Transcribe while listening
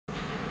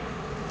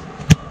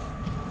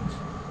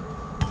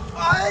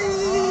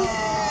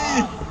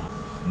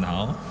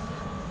Now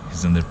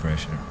he's under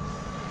pressure.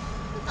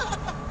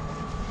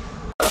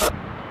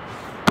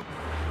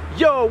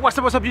 Yo, what's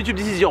up YouTube,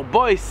 this is your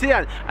boy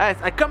Séan. As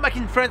I come back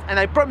in France and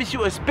I promise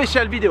you a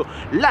special video.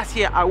 Last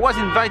year I was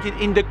invited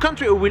in the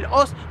country who will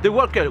host the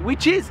World Cup,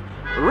 which is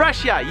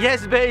Russia.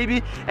 Yes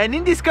baby. And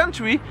in this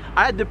country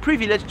I had the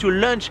privilege to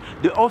launch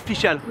the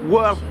official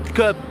World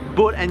Cup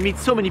ball and meet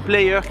so many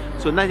players.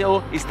 So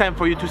now it's time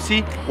for you to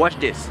see. Watch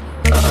this.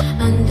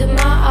 Under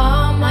my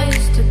arm I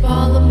used to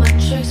ball of my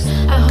tricks.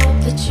 I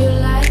hope that you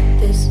like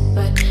this,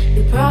 but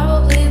you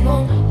probably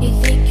won't. You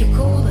think you're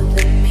cooler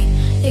than me.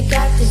 You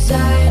got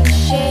designer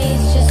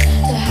shades just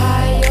to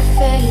hide your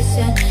face,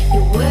 and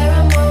you wear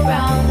them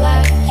around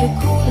like you're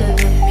cooler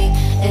than me.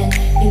 And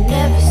you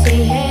never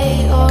say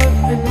hey or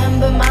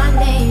remember my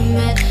name,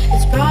 and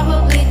it's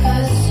probably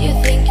cause you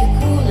think you're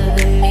cooler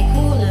than me,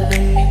 cooler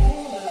than me.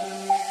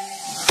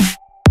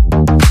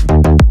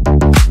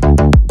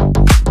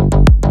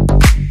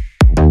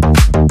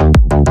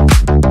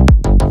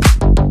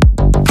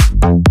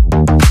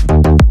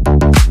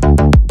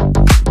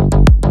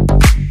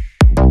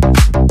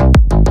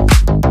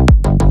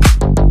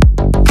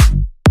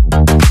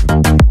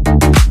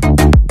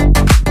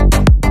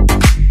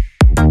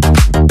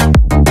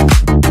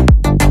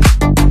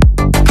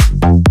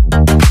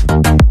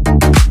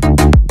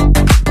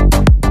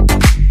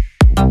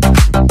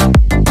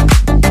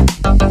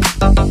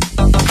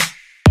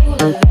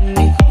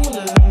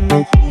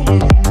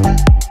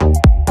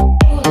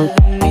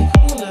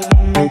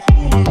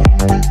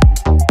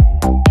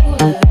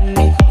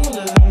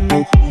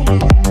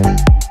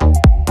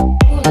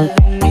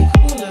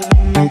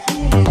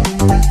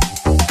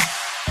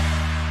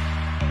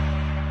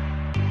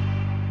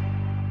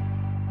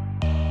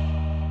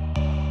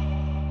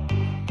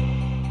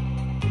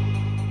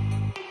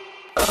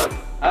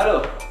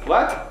 Hello,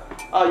 what?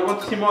 Oh, you want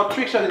to see more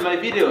trick shots in my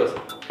videos?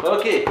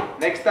 Okay,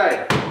 next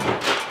time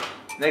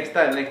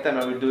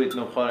I will do it,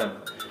 no problem.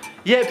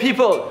 Yeah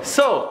people,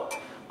 so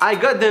I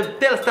got the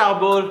Telstar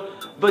ball,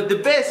 but the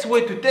best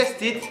way to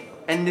test it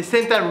and at the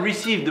same time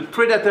receive the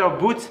Predator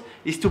boots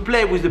is to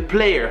play with the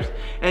players.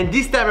 And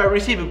this time I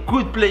received a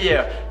good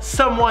player,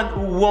 someone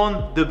who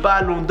won the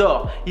Ballon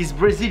d'Or. He's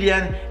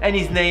Brazilian and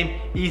his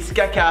name is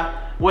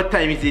Kaka. What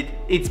time is it?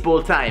 It's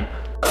ball time.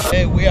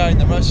 Hey, we are in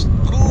the Moscow.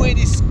 It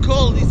is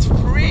cold, it's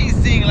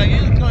freezing. Like,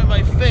 you look at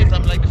my face,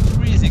 I'm like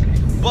freezing.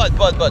 But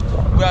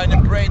we are in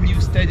a brand new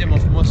stadium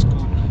of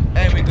Moscow,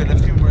 and we're gonna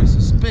film with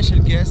a special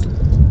guest.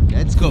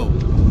 Let's go.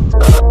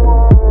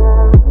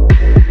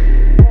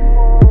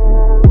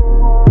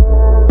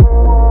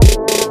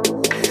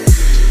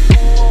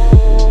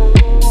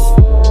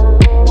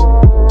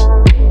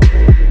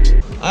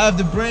 I have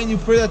the brand new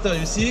Predator,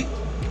 you see?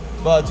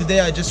 But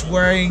today I'm just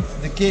wearing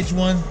the cage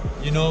one,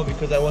 you know,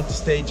 because I want to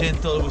stay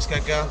gentle with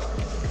Kaka.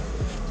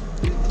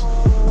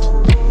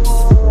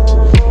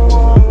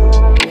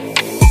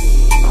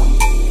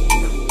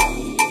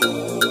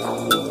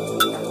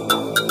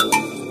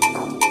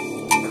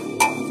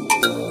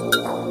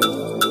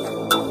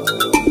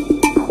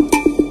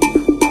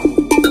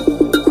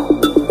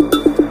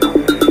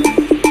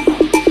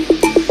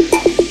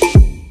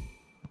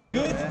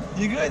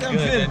 You good? I'm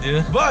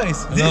good.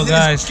 Boys, hello, this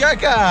guys. is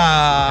Kaka.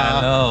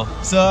 Hello.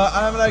 So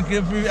I'm like, I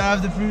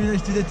have the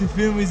privilege today to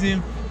film with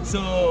him.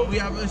 So we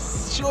have a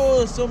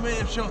short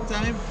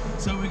time.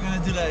 So we're gonna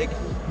do like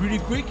really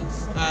quick.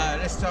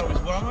 Let's start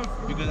with warm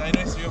up because I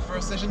know it's your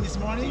first session this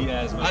morning.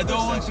 Yes. I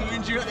don't want to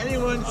injure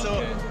anyone. Okay.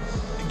 So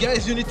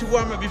guys, you need to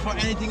warm up before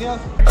anything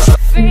else.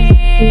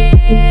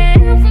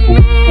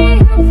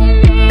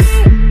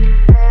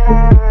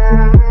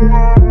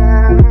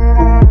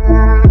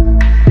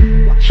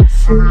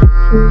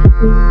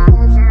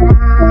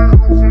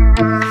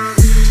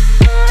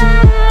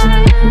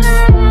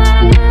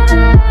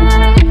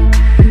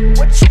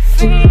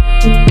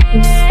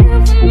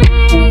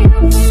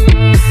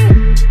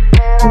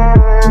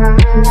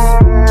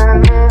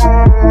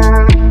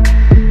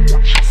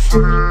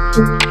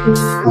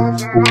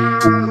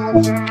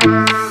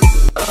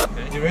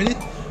 You ready?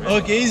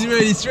 Okay, he's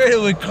ready. Straight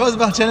away,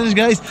 crossbar challenge,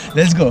 guys.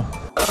 Let's go.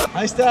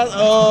 I start.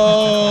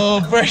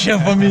 Oh, pressure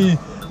for me.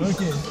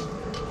 Okay.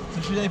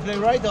 So should I play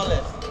right or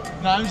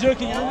left? No, I'm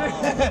joking.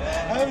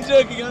 I'm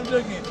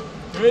joking.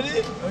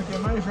 Ready? Okay,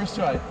 my first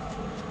try.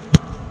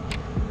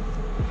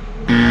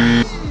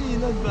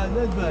 Not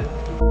bad.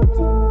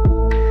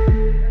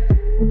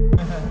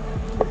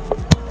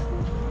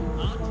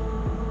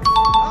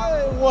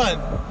 One.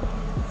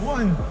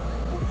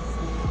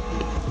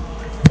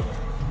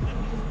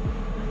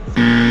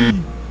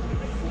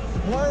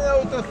 One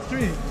out of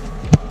three.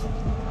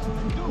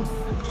 Two.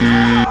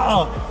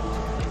 Oh.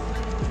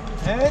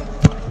 And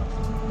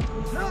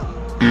no.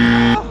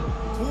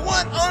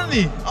 One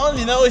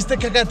only. Now it's the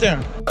Kaka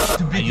turn.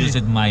 I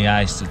used my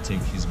eyes to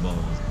take his ball.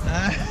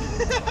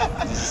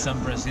 This is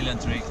some Brazilian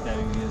trick that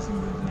we use in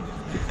Brazil.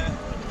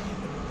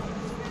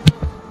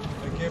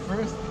 Okay,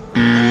 first.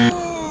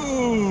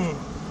 Ooh.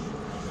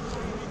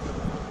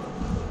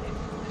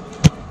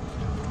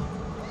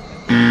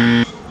 A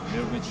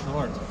little bit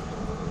short.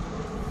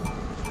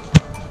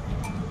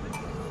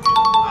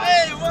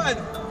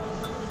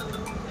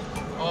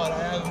 one. Oh,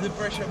 I have the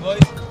pressure, boys.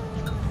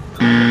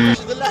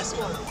 The last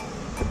one.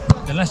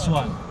 The last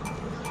one.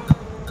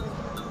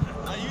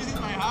 I'm using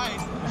my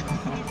eyes.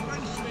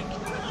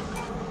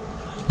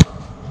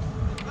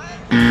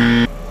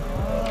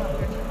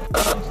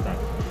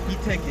 You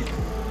take it.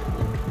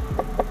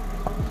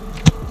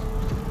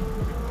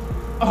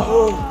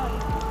 Oh,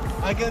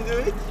 I can do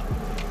it.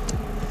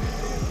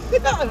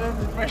 I have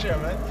the pressure,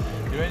 man.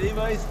 You ready,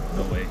 boys?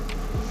 No way.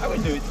 I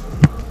will do it.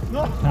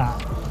 No.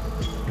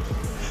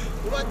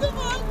 What the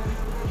fuck?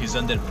 He's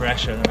under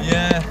pressure. Right?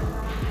 Yeah.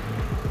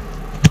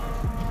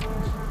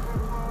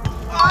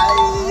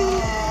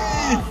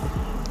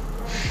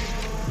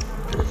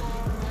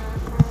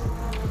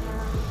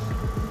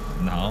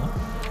 Now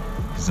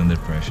he's under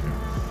pressure.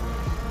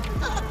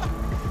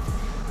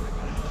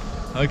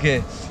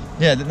 Okay.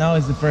 Yeah, now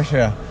it's the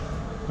pressure.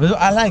 But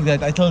I like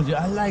that. I told you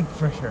I like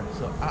pressure.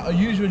 So I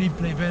usually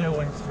play better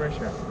when it's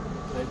pressure.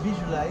 So I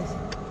visualize.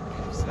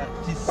 It's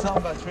like this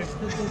samba trick.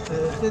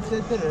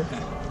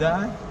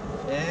 Down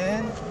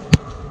and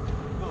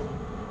go.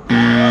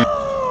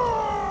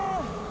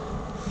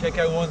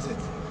 Kaka wants it.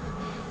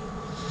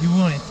 You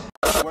want it.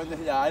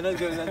 Yeah, I'm not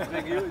going to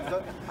trick you.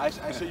 I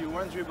show you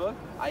one dribble.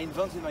 I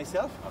invented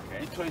myself.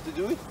 Okay. You try to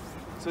do it.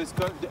 So it's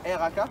called the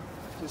Kaka.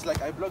 So it's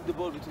like I block the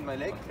ball between my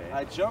legs. Okay.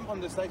 I jump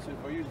on the side. So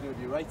for you it's going to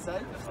be right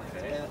side.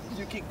 Okay. And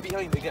you kick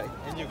behind the guy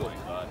and you go.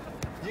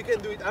 You can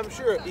do it. I'm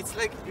sure it's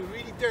like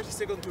really 30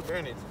 seconds to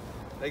burn it.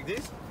 Like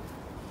this.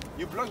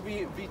 You block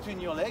between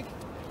your leg.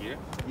 Here?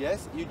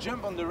 Yes. You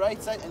jump on the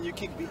right side and you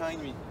kick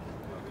behind me.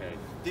 Okay.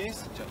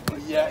 This?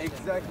 Yeah,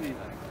 exactly.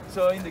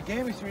 So in the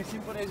game it's really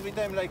simple. Every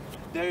time like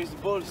there is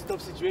ball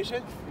stop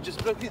situation, you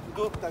just block it,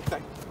 go, tack,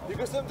 tack.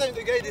 Because sometimes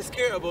the guy is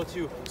scared about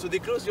you, so they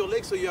close your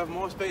legs so you have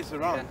more space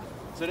around.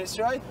 Yeah. So let's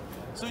try.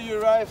 So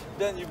you arrive,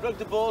 then you block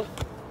the ball,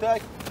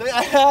 tack,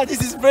 tack.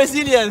 This is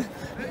Brazilian.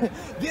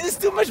 This is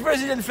too much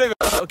Brazilian flavor.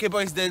 Okay,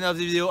 boys, the end of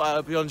the video. I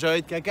hope you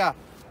enjoyed. Kaka,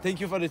 thank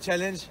you for the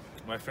challenge.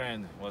 My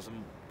friend, it was a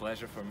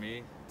pleasure for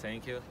me.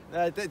 Thank you.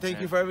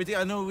 Thank you for everything.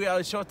 I know we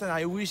are short and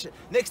I wish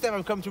next time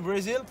I come to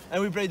Brazil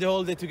and we play the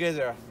whole day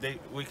together.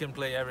 We can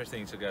play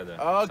everything together.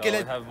 Okay, so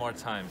let's have more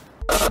time.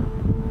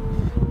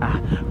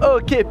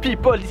 Okay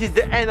people, this is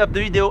the end of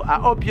the video. I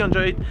hope you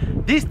enjoyed.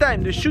 This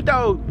time the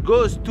shootout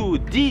goes to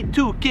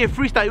D2K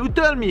Freestyle, who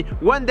told me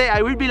one day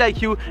I will be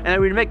like you and I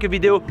will make a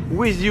video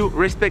with you.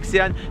 Respect,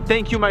 Séan.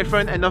 Thank you, my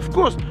friend. And of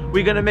course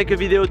we're gonna make a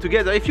video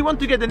together. If you want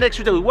to get the next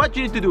shootout, what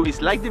you need to do is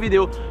like the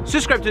video,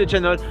 subscribe to the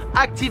channel,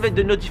 activate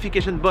the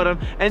notification button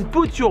and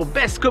put your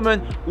best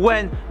comment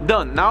when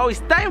done. Now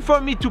it's time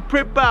for me to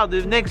prepare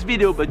the next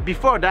video, but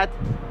before that,